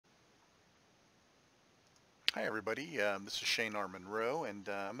Hi everybody, this is Shane R. Monroe, and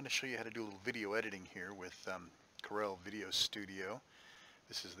I'm going to show you how to do a little video editing here with Corel VideoStudio.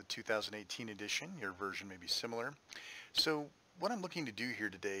 This is the 2018 edition. Your version may be similar. So what I'm looking to do here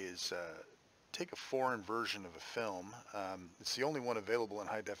today is take a foreign version of a film. It's the only one available in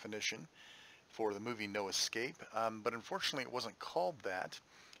high definition for the movie No Escape, but unfortunately it wasn't called that,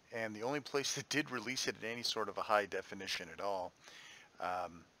 and the only place that did release it in any sort of a high definition at all,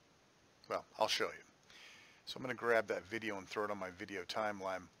 well, I'll show you. So I'm going to grab that video and throw it on my video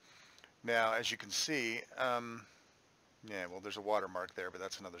timeline. Now, as you can see, yeah, well, there's a watermark there, but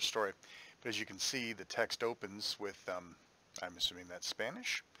that's another story. But as you can see, the text opens with, I'm assuming that's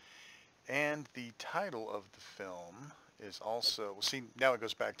Spanish. And the title of the film is also, well, see, now it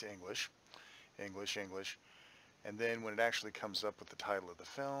goes back to English. English. And then when it actually comes up with the title of the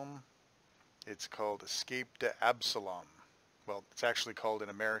film, it's called Escape to Absolom. Well, it's actually called, in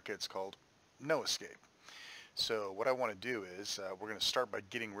America, it's called No Escape. So what I want to do is we're going to start by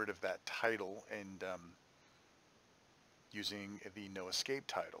getting rid of that title and using the No Escape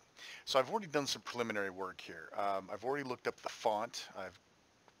title. So I've already done some preliminary work here. I've already looked up the font. I've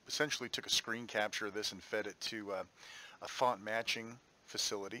essentially took a screen capture of this and fed it to a font matching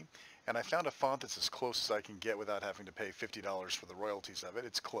facility. And I found a font that's as close as I can get without having to pay $50 for the royalties of it.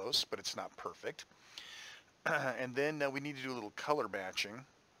 It's close, but it's not perfect. And then we need to do a little color matching.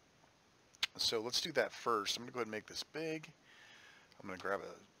 So let's do that first. I'm going to go ahead and make this big. I'm going to grab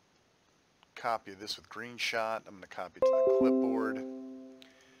a copy of this with green shot. I'm going to copy it to the clipboard.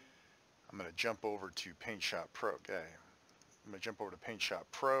 I'm going to jump over to Paint Shop Pro. Okay. I'm going to jump over to Paint Shop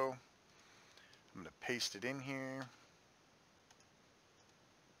Pro. I'm going to paste it in here.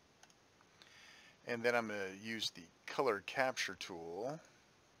 And then I'm going to use the color capture tool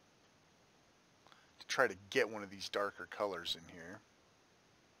to try to get one of these darker colors in here.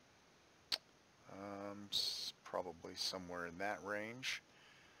 Probably somewhere in that range.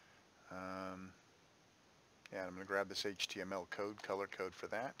 Yeah, I'm going to grab this HTML code, color code for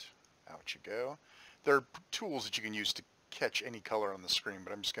that. Out you go. There are tools that you can use to catch any color on the screen,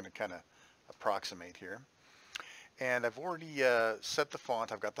 but I'm just going to kind of approximate here. And I've already set the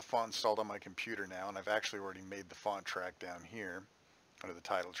font. I've got the font installed on my computer now, and I've actually already made the font track down here under the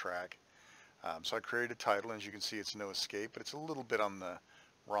title track. So I created a title, and as you can see, it's No Escape, but it's a little bit on the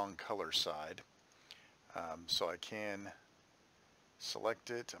wrong color side. So I can select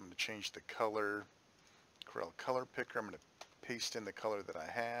it. I'm going to change the color. Corel Color Picker. I'm going to paste in the color that I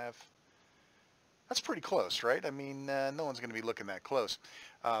have. That's pretty close, right? I mean, no one's going to be looking that close.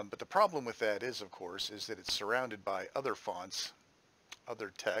 But the problem with that is, of course, is that it's surrounded by other fonts,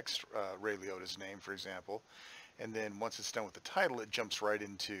 other text, Ray Liotta's name, for example. And then once it's done with the title, it jumps right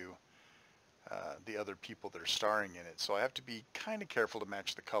into the other people that are starring in it. So I have to be kind of careful to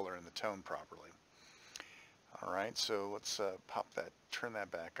match the color and the tone properly. Alright, so let's turn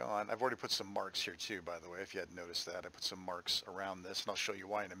that back on. I've already put some marks here too, by the way, if you hadn't noticed that. I put some marks around this, and I'll show you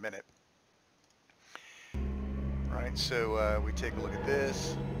why in a minute. Alright, so we take a look at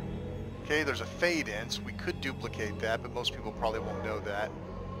this. Okay, there's a fade in, so we could duplicate that, but most people probably won't know that.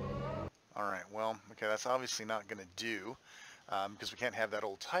 Alright, well, okay, that's obviously not going to do, because we can't have that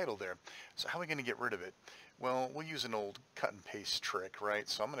old title there. So how are we going to get rid of it? Well, we'll use an old cut and paste trick, right?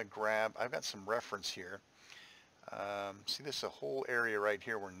 So I'm going to grab, I've got some reference here. See this whole area right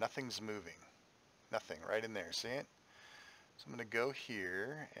here where nothing's moving. Nothing, right in there, see it? So I'm going to go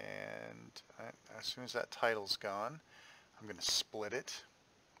here, and as soon as that title's gone, I'm going to split it.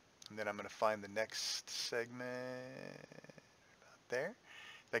 And then I'm going to find the next segment about there.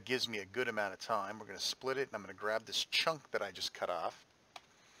 That gives me a good amount of time. We're going to split it, and I'm going to grab this chunk that I just cut off,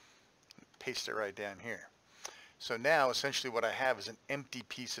 and paste it right down here. So now, essentially what I have is an empty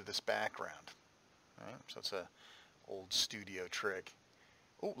piece of this background. All right? So it's a old studio trick.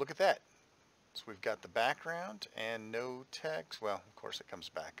 Oh, look at that. So we've got the background and no text. Well, of course it comes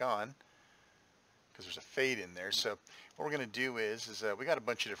back on because there's a fade in there. So what we're going to do is we got a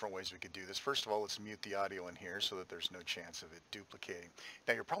bunch of different ways we could do this. First of all, let's mute the audio in here so that there's no chance of it duplicating.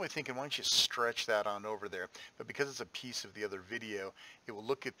 Now you're probably thinking, why don't you stretch that on over there? But because it's a piece of the other video, it will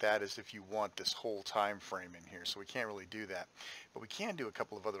look at that as if you want this whole time frame in here. So we can't really do that. But we can do a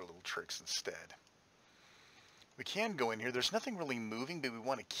couple of other little tricks instead. We can go in here. There's nothing really moving, but we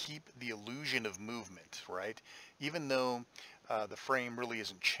want to keep the illusion of movement, right? Even though the frame really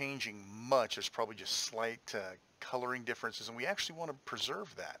isn't changing much, there's probably just slight coloring differences, and we actually want to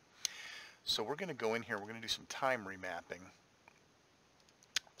preserve that. So we're going to go in here. We're going to do some time remapping.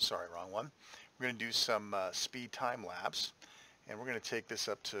 Sorry, wrong one. We're going to do some speed time lapse, and we're going to take this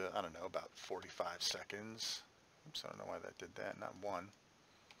up to, I don't know, about 45 seconds. Oops, I don't know why that did that. Not one.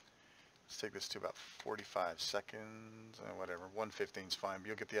 Let's take this to about 45 seconds, whatever, 1:15 is fine, but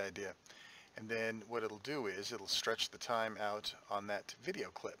you'll get the idea. And then what it'll do is it'll stretch the time out on that video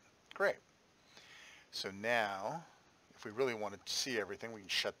clip. Great. So now, if we really want to see everything, we can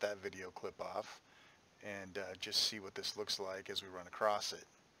shut that video clip off and just see what this looks like as we run across it.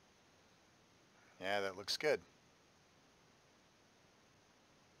 Yeah, that looks good.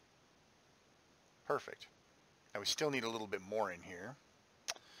 Perfect. Now we still need a little bit more in here.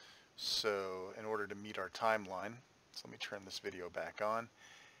 So in order to meet our timeline, so let me turn this video back on.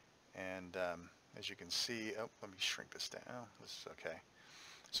 And as you can see, oh, let me shrink this down. Oh, this is okay.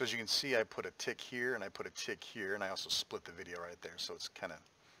 So as you can see, I put a tick here and I put a tick here, and I also split the video right there, so it's kind of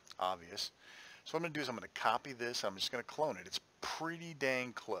obvious. So what I'm going to do is I'm going to copy this. I'm just going to clone it. It's pretty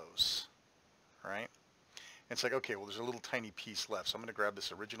dang close, right? And it's like, okay, well, there's a little tiny piece left, so I'm going to grab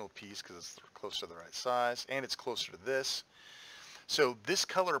this original piece because it's close to the right size, and it's closer to this. So this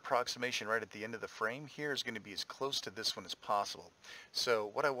color approximation right at the end of the frame here is going to be as close to this one as possible.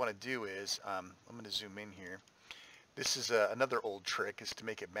 So what I want to do is, I'm going to zoom in here. This is another old trick, is to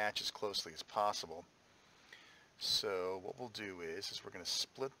make it match as closely as possible. So what we'll do is we're going to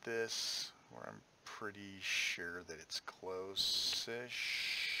split this where I'm pretty sure that it's close-ish.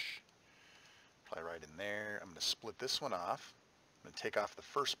 Probably right in there. I'm going to split this one off. I'm going to take off the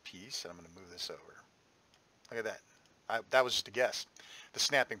first piece, and I'm going to move this over. Look at that. That was just a guess. The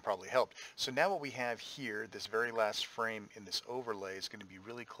snapping probably helped. So now what we have here, this very last frame in this overlay, is going to be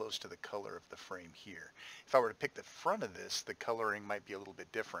really close to the color of the frame here. If I were to pick the front of this, the coloring might be a little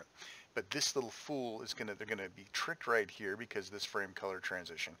bit different. But this little fool is they're going to be tricked right here because this frame color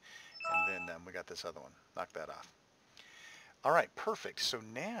transition. And then we got this other one. Knock that off. All right, perfect. So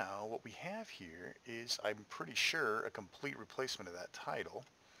now what we have here is, I'm pretty sure, a complete replacement of that title.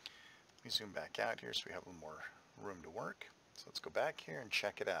 Let me zoom back out here so we have a little more room to work. So let's go back here and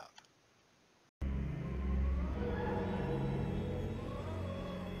check it out.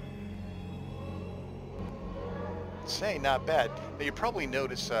 Say, not bad. Now you probably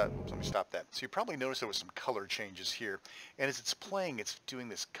notice, let me stop that. So you probably notice there was some color changes here. And as it's playing, it's doing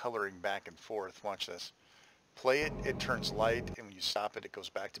this coloring back and forth. Watch this. Play it, it turns light, and when you stop it, it goes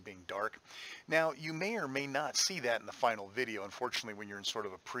back to being dark. Now, you may or may not see that in the final video. Unfortunately, when you're in sort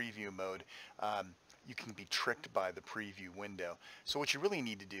of a preview mode, you can be tricked by the preview window. So what you really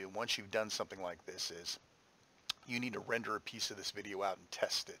need to do once you've done something like this is you need to render a piece of this video out and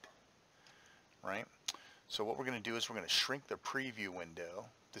test it, right? So what we're going to do is we're going to shrink the preview window.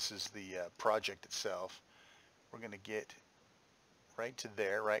 This is the project itself. We're going to get right to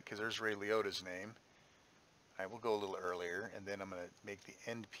there, right, because there's Ray Liotta's name. All right, we'll go a little earlier, and then I'm going to make the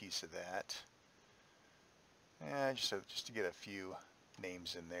end piece of that. Just to get a few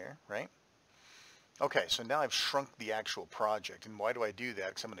names in there, right? Okay, so now I've shrunk the actual project. And why do I do that?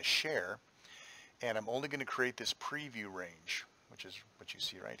 Because I'm going to share, and I'm only going to create this preview range, which is what you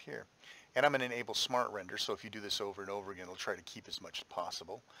see right here. And I'm going to enable Smart Render, so if you do this over and over again, it'll try to keep as much as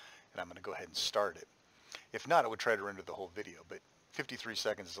possible. And I'm going to go ahead and start it. If not, it would try to render the whole video, but 53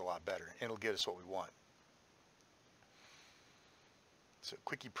 seconds is a lot better, and it'll get us what we want. So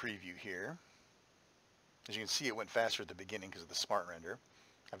quickie preview here. As you can see, it went faster at the beginning because of the Smart Render.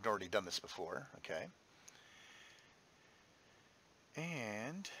 I've already done this before, okay.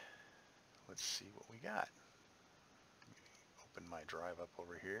 And let's see what we got. Open my drive up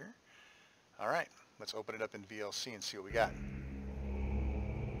over here. All right, let's open it up in VLC and see what we got.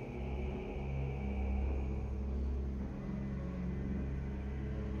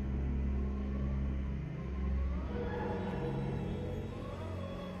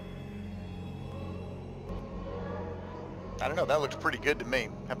 I don't know, that looked pretty good to me.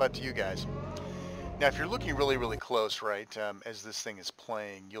 How about to you guys? Now, if you're looking really, really close, right, as this thing is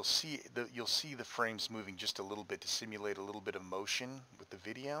playing, you'll see the frames moving just a little bit to simulate a little bit of motion with the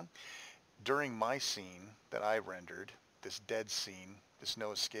video. During my scene that I rendered, this dead scene, this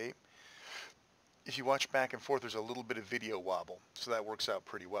no escape, if you watch back and forth, there's a little bit of video wobble, so that works out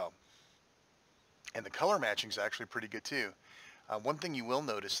pretty well. And the color matching is actually pretty good too. One thing you will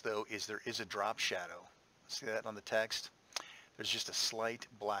notice, though, is there is a drop shadow. See that on the text? There's just a slight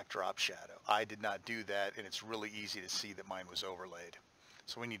black drop shadow. I did not do that, and it's really easy to see that mine was overlaid.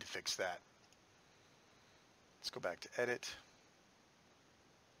 So we need to fix that. Let's go back to Edit.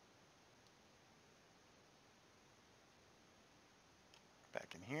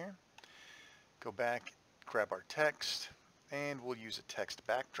 Back in here. Go back, grab our text, and we'll use a text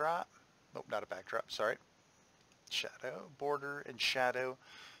backdrop. Nope, not a backdrop, sorry. Shadow, border, and shadow.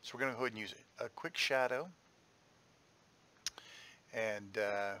 So we're going to go ahead and use a quick shadow. And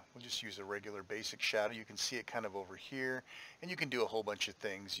we'll just use a regular basic shadow. You can see it kind of over here, and you can do a whole bunch of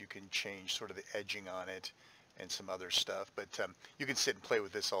things. You can change sort of the edging on it and some other stuff, but you can sit and play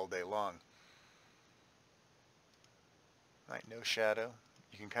with this all day long. All right, no shadow.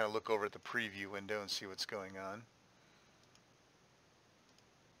 You can kind of look over at the preview window and see what's going on.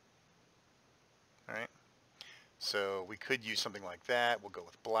 All right, so we could use something like that. We'll go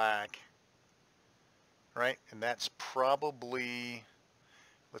with black, right? And that's probably,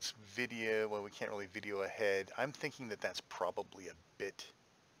 let's video, well, we can't really video ahead. I'm thinking that that's probably a bit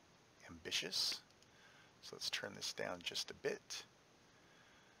ambitious. So let's turn this down just a bit.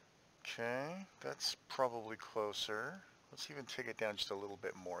 Okay, that's probably closer. Let's even take it down just a little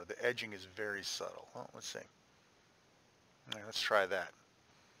bit more. The edging is very subtle. Well, let's see. All right, let's try that.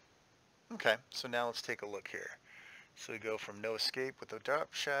 Okay, so now let's take a look here. So we go from no escape with the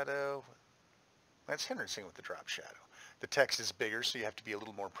drop shadow. That's Henderson with the drop shadow. The text is bigger, so you have to be a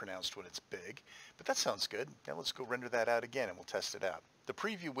little more pronounced when it's big. But that sounds good. Now let's go render that out again and we'll test it out. The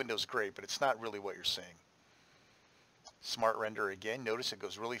preview window's great, but it's not really what you're seeing. Smart render again. Notice it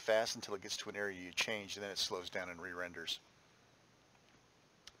goes really fast until it gets to an area you change, and then it slows down and re-renders.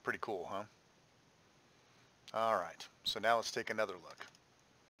 Pretty cool, huh? All right, so now let's take another look.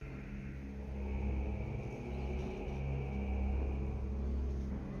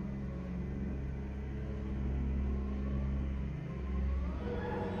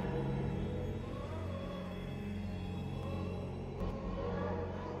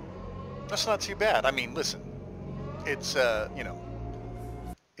 That's not too bad. I mean, listen, it's, you know,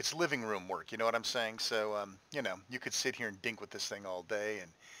 it's living room work, you know what I'm saying? So, you know, you could sit here and dink with this thing all day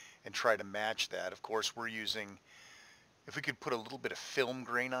and try to match that. Of course, we're using, if we could put a little bit of film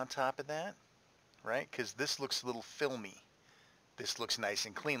grain on top of that, right? Because this looks a little filmy. This looks nice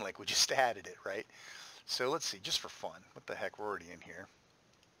and clean, like we just added it, right? So let's see, just for fun, what the heck, we're already in here.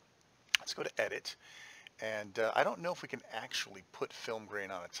 Let's go to edit. And I don't know if we can actually put film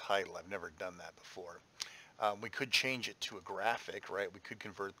grain on a title. I've never done that before. We could change it to a graphic, right? We could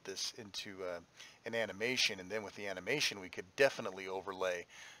convert this into an animation, and then with the animation we could definitely overlay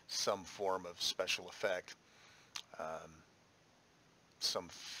some form of special effect, some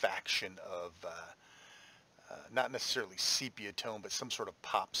faction of not necessarily sepia tone, but some sort of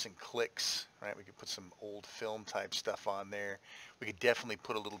pops and clicks, right? We could put some old film type stuff on there. We could definitely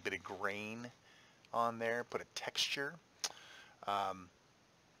put a little bit of grain on there, put a texture.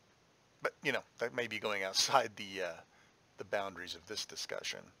 But, you know, that may be going outside the boundaries of this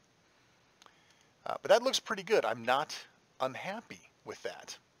discussion. But that looks pretty good. I'm not unhappy with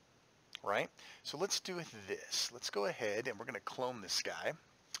that, right? So let's do this. Let's go ahead and we're going to clone this guy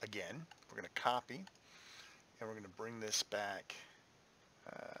again. We're going to copy, and we're going to bring this back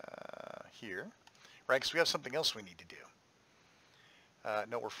here, right? Because we have something else we need to do.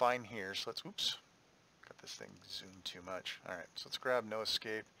 No, we're fine here. So let's, oops, got this thing zoomed too much. All right, so let's grab no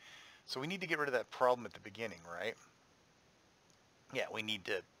escape. So we need to get rid of that problem at the beginning, right? Yeah, we need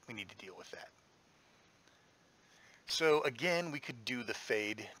to deal with that. So again, we could do the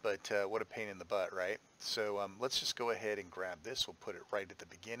fade, but what a pain in the butt, right? So let's just go ahead and grab this. We'll put it right at the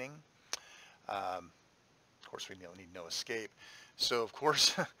beginning. Of course, we don't need no escape. So of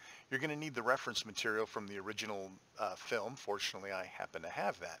course, you're going to need the reference material from the original film. Fortunately, I happen to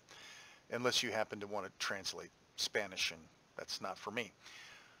have that, unless you happen to want to translate Spanish, and that's not for me.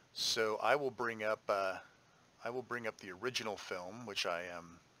 So I will bring up the original film, which I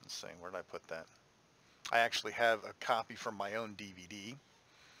am, let's see, where did I put that? I actually have a copy from my own DVD.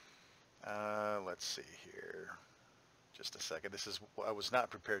 Let's see here, just a second. This is, I was not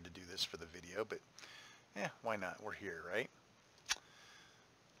prepared to do this for the video, but yeah, why not? We're here, right?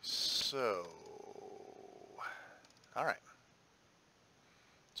 So, all right.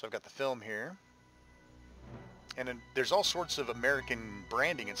 So I've got the film here. And then there's all sorts of American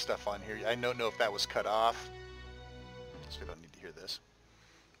branding and stuff on here. I don't know if that was cut off. So we don't need to hear this.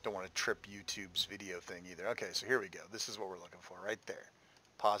 Don't want to trip YouTube's video thing either. Okay, so here we go. This is what we're looking for right there.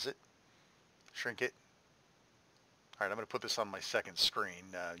 Pause it. Shrink it. All right, I'm going to put this on my second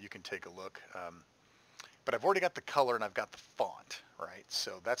screen. You can take a look. But I've already got the color and I've got the font, right?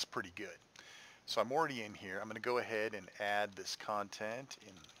 So that's pretty good. So I'm already in here. I'm going to go ahead and add this content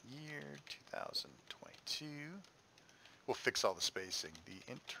in year 2022. We'll fix all the spacing.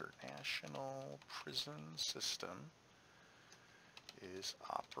 The International Prison System is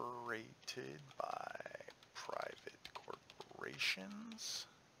operated by private corporations.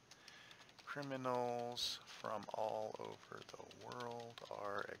 Criminals from all over the world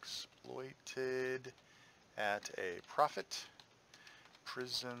are exploited at a profit.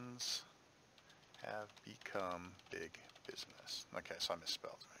 Prisons have become big business. Okay, so I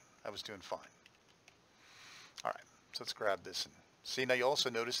misspelled. I was doing fine. All right, so let's grab this and see. Now you also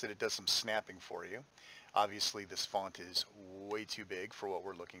notice that it does some snapping for you. Obviously this font is way too big for what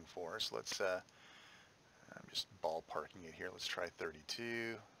we're looking for. So let's, I'm just ballparking it here. Let's try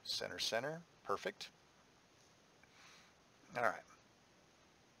 32, center, center. Perfect. All right.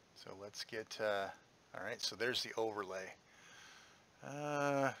 So let's get, all right, so there's the overlay.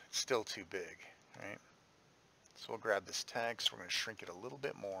 Still too big, right? So we'll grab this text. We're going to shrink it a little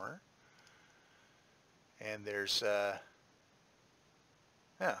bit more. And there's, yeah,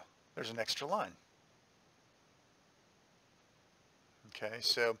 there's an extra line. Okay,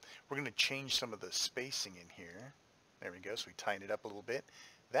 so we're going to change some of the spacing in here. There we go. So we tighten it up a little bit.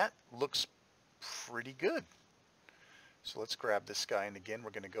 That looks pretty good. So let's grab this guy, and again,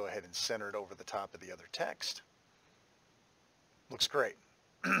 we're going to go ahead and center it over the top of the other text. Looks great.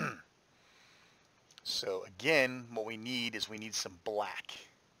 So again, what we need is we need some black,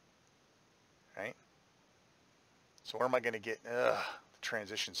 right? So where am I going to get, the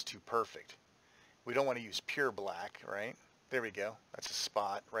transition's too perfect. We don't want to use pure black, right? There we go. That's a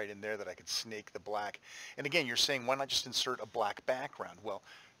spot right in there that I could snake the black. And again, you're saying, why not just insert a black background? Well,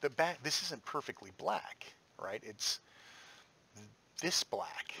 this isn't perfectly black, right? It's this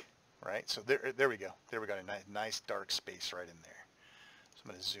black, right? So there we go. There we got a nice dark space right in there. So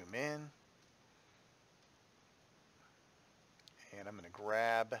I'm going to zoom in. And I'm going to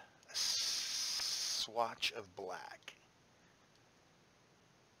grab a swatch of black.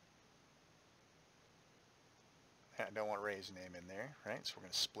 I don't want Ray's name in there, right? So we're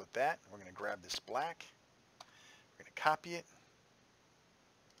going to split that. We're going to grab this black. We're going to copy it.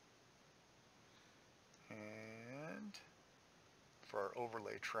 And for our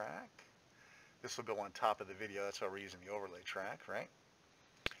overlay track, this will go on top of the video. That's why we're using the overlay track, right?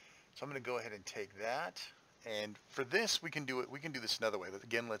 So I'm going to go ahead and take that. And for this, we can do this another way.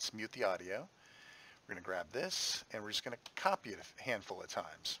 Again, let's mute the audio. We're going to grab this, and we're just going to copy it a handful of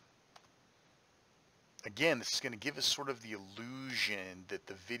times. Again, this is going to give us sort of the illusion that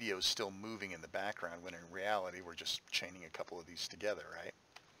the video is still moving in the background, when in reality, we're just chaining a couple of these together, right?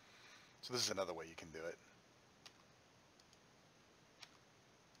 So this is another way you can do it.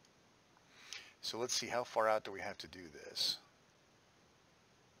 So let's see, how far out do we have to do this?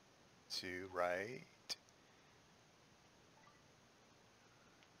 To right.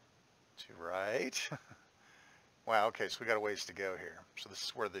 To right. Wow, okay, so we got a ways to go here. So this is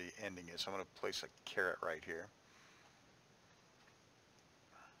where the ending is. So I'm going to place a caret right here.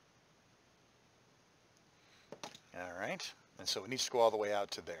 All right, and so it needs to go all the way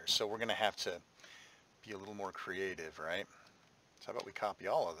out to there. So we're going to have to be a little more creative, right? So how about we copy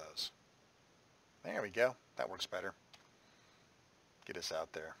all of those? There we go. That works better. Get us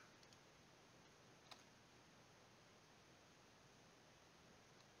out there.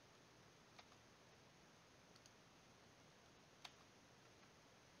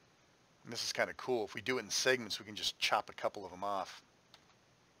 And this is kind of cool. If we do it in segments, we can just chop a couple of them off.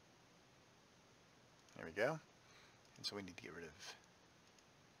 There we go. And so we need to get rid of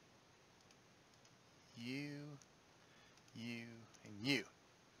you, and you.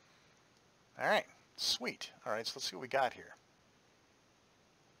 All right, sweet. All right, so let's see what we got here.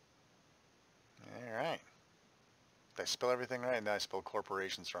 All right. Did I spell everything right? No, I spelled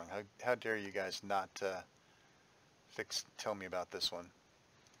corporations wrong. How dare you guys not tell me about this one.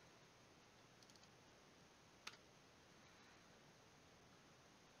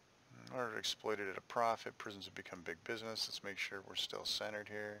 In order to exploit it at a profit, prisons have become big business. Let's make sure we're still centered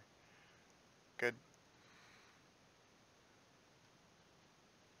here. Good.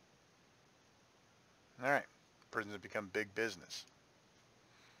 All right. Prisons have become big business.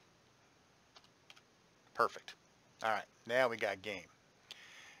 Perfect. All right. Now we got game.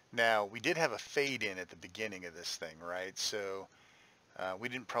 Now, we did have a fade in at the beginning of this thing, right? So we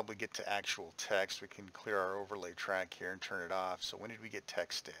didn't probably get to actual text. We can clear our overlay track here and turn it off. So when did we get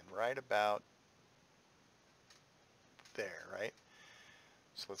text in? Right about there, right?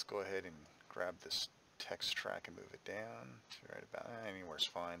 So let's go ahead and grab this text track and move it down to right about anywhere's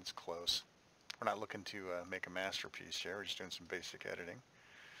fine. It's close. We're not looking to make a masterpiece here. We're just doing some basic editing.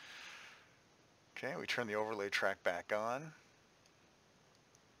 Okay, we turn the overlay track back on.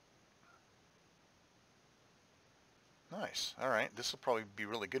 Nice. All right. This will probably be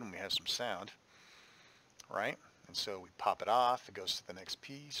really good when we have some sound, right? And so we pop it off. It goes to the next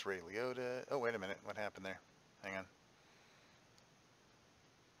piece. Ray Liotta. Oh, wait a minute. What happened there? Hang on.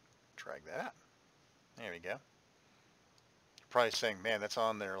 Drag that out. There we go. You're probably saying, man, that's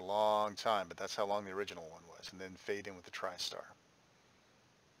on there a long time, but that's how long the original one was. And then fade in with the TriStar.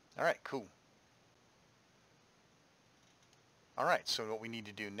 All right, cool. Alright, so what we need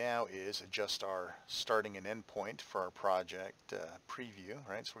to do now is adjust our starting and end point for our project preview,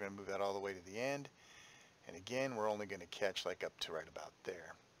 right? So we're going to move that all the way to the end. And again, we're only going to catch like up to right about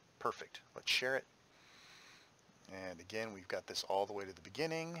there. Perfect. Let's share it. And again, we've got this all the way to the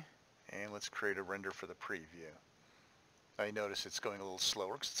beginning. And let's create a render for the preview. Now you notice it's going a little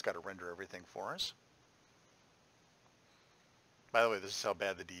slower because it's got to render everything for us. By the way, this is how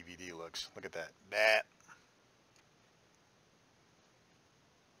bad the DVD looks. Look at that. That.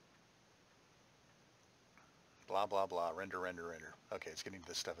 Blah, blah, blah. Render, render, render. Okay, it's getting to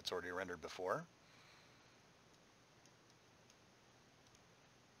the stuff it's already rendered before.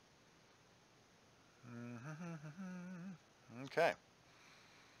 Okay.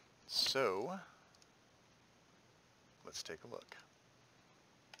 So, let's take a look.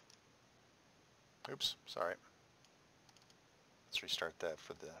 Oops, sorry. Let's restart that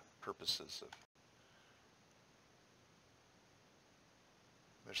for the purposes of...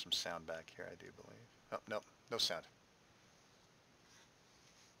 There's some sound back here, I do believe. Oh, no, no sound.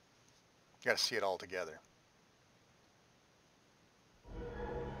 You got to see it all together.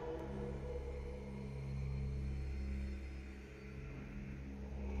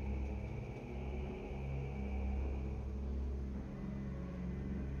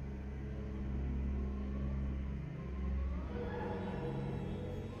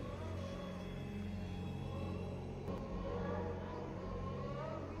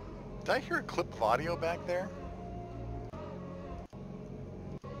 Did I hear a clip of audio back there?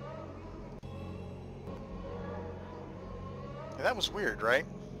 Yeah, that was weird, right?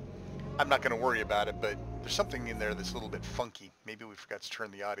 I'm not going to worry about it, but there's something in there that's a little bit funky. Maybe we forgot to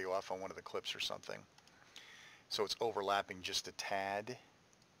turn the audio off on one of the clips or something. So it's overlapping just a tad.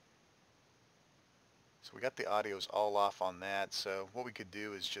 So we got the audios all off on that. So what we could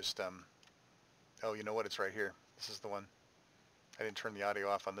do is just, oh, you know what? It's right here. This is the one. I didn't turn the audio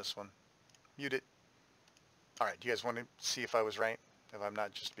off on this one. Mute it. All right, do you guys want to see if I was right? If I'm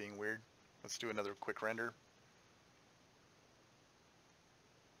not just being weird? Let's do another quick render.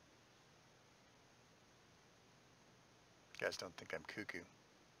 You guys don't think I'm cuckoo.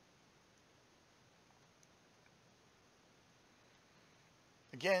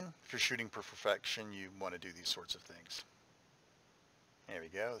 Again, if you're shooting for perfection, you want to do these sorts of things. There we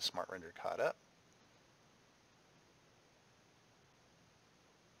go. The smart render caught up.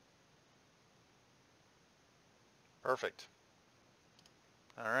 Perfect.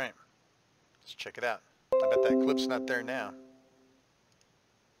 All right. Let's check it out. I bet that clip's not there now.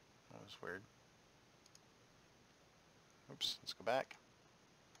 That was weird. Oops, let's go back.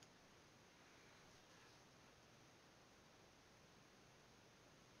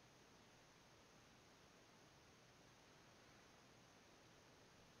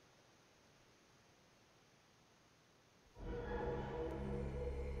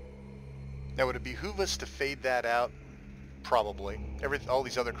 Now, would it behoove us to fade that out? Probably. All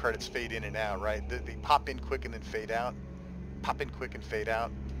these other credits fade in and out, right? They pop in quick and then fade out. Pop in quick and fade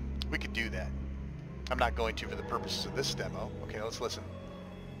out. We could do that. I'm not going to for the purposes of this demo. Okay, let's listen.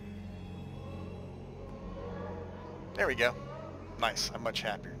 There we go. Nice. I'm much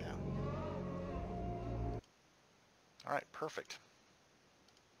happier now. All right, perfect.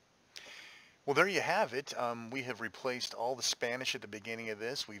 Well, there you have it. We have replaced all the Spanish at the beginning of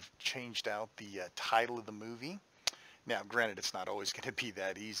this. We've changed out the title of the movie. Now, granted, it's not always going to be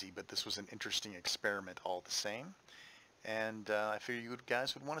that easy, but this was an interesting experiment all the same. And I figured you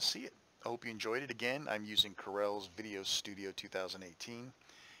guys would want to see it. I hope you enjoyed it. Again, I'm using Corel's VideoStudio 2018,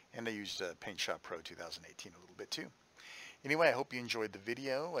 and I used Paint Shop Pro 2018 a little bit too. Anyway, I hope you enjoyed the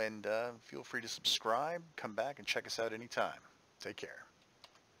video, and feel free to subscribe, come back, and check us out anytime. Take care.